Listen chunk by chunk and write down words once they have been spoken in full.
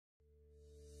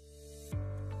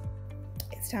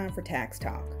It's time for Tax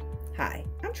Talk. Hi,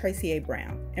 I'm Tracy A.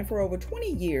 Brown, and for over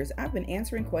 20 years, I've been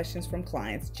answering questions from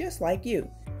clients just like you.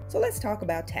 So let's talk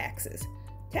about taxes.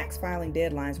 Tax filing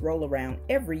deadlines roll around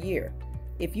every year.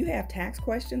 If you have tax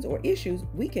questions or issues,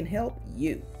 we can help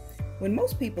you. When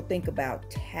most people think about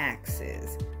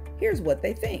taxes, here's what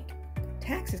they think.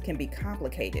 Taxes can be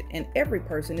complicated, and every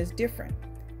person is different.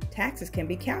 Taxes can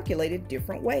be calculated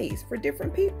different ways for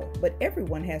different people, but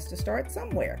everyone has to start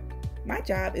somewhere. My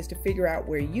job is to figure out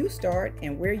where you start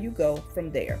and where you go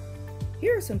from there.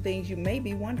 Here are some things you may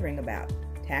be wondering about: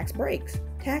 tax breaks,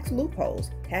 tax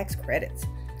loopholes, tax credits.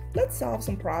 Let's solve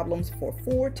some problems for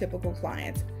 4 typical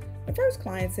clients. The first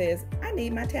client says, I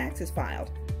need my taxes filed.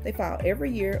 They file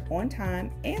every year on time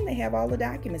and they have all the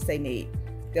documents they need.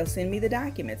 They'll send me the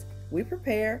documents. We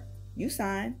prepare, you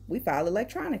sign, we file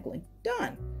electronically.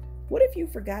 Done. What if you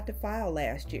forgot to file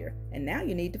last year and now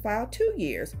you need to file 2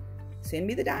 years? Send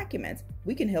me the documents.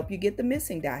 We can help you get the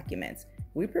missing documents.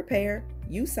 We prepare,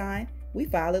 you sign, we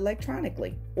file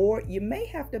electronically. Or you may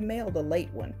have to mail the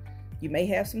late one. You may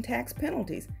have some tax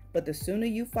penalties, but the sooner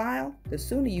you file, the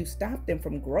sooner you stop them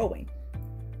from growing.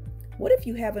 What if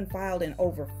you haven't filed in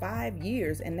over 5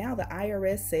 years and now the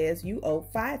IRS says you owe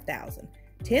 $5,000,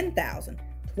 $10,000,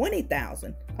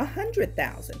 $20,000,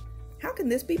 $100,000? How can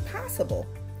this be possible?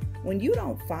 When you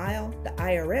don't file, the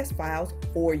IRS files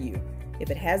for you. If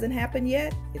it hasn't happened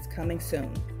yet, it's coming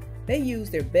soon. They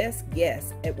use their best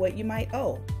guess at what you might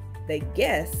owe. They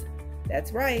guess,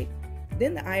 that's right.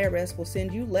 Then the IRS will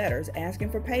send you letters asking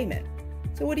for payment.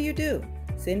 So what do?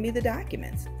 Send me the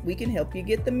documents. We can help you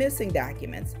get the missing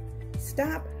documents.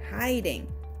 Stop hiding.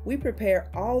 We prepare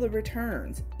all the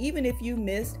returns, even if you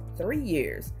missed 3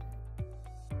 years,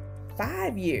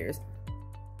 5 years,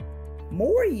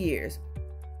 more years.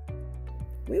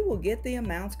 We will get the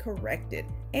amounts corrected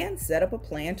and set up a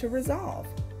plan to resolve.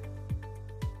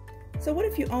 So what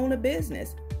if you own a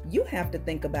business? You have to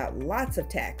think about lots of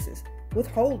taxes: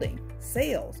 withholding,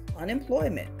 sales,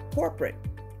 unemployment, corporate.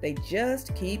 They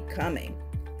just keep coming.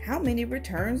 How many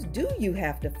returns do you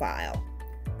have to file?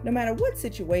 No matter what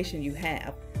situation you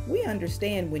have, we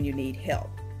understand when you need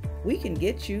help. We can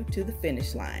get you to the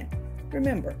finish line.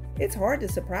 Remember, it's hard to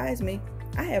surprise me.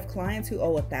 I have clients who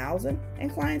owe $1,000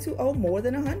 and clients who owe more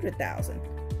than $100,000.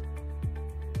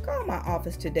 Call my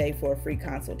office today for a free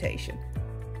consultation.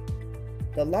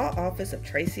 The Law Office of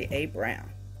Tracy A. Brown.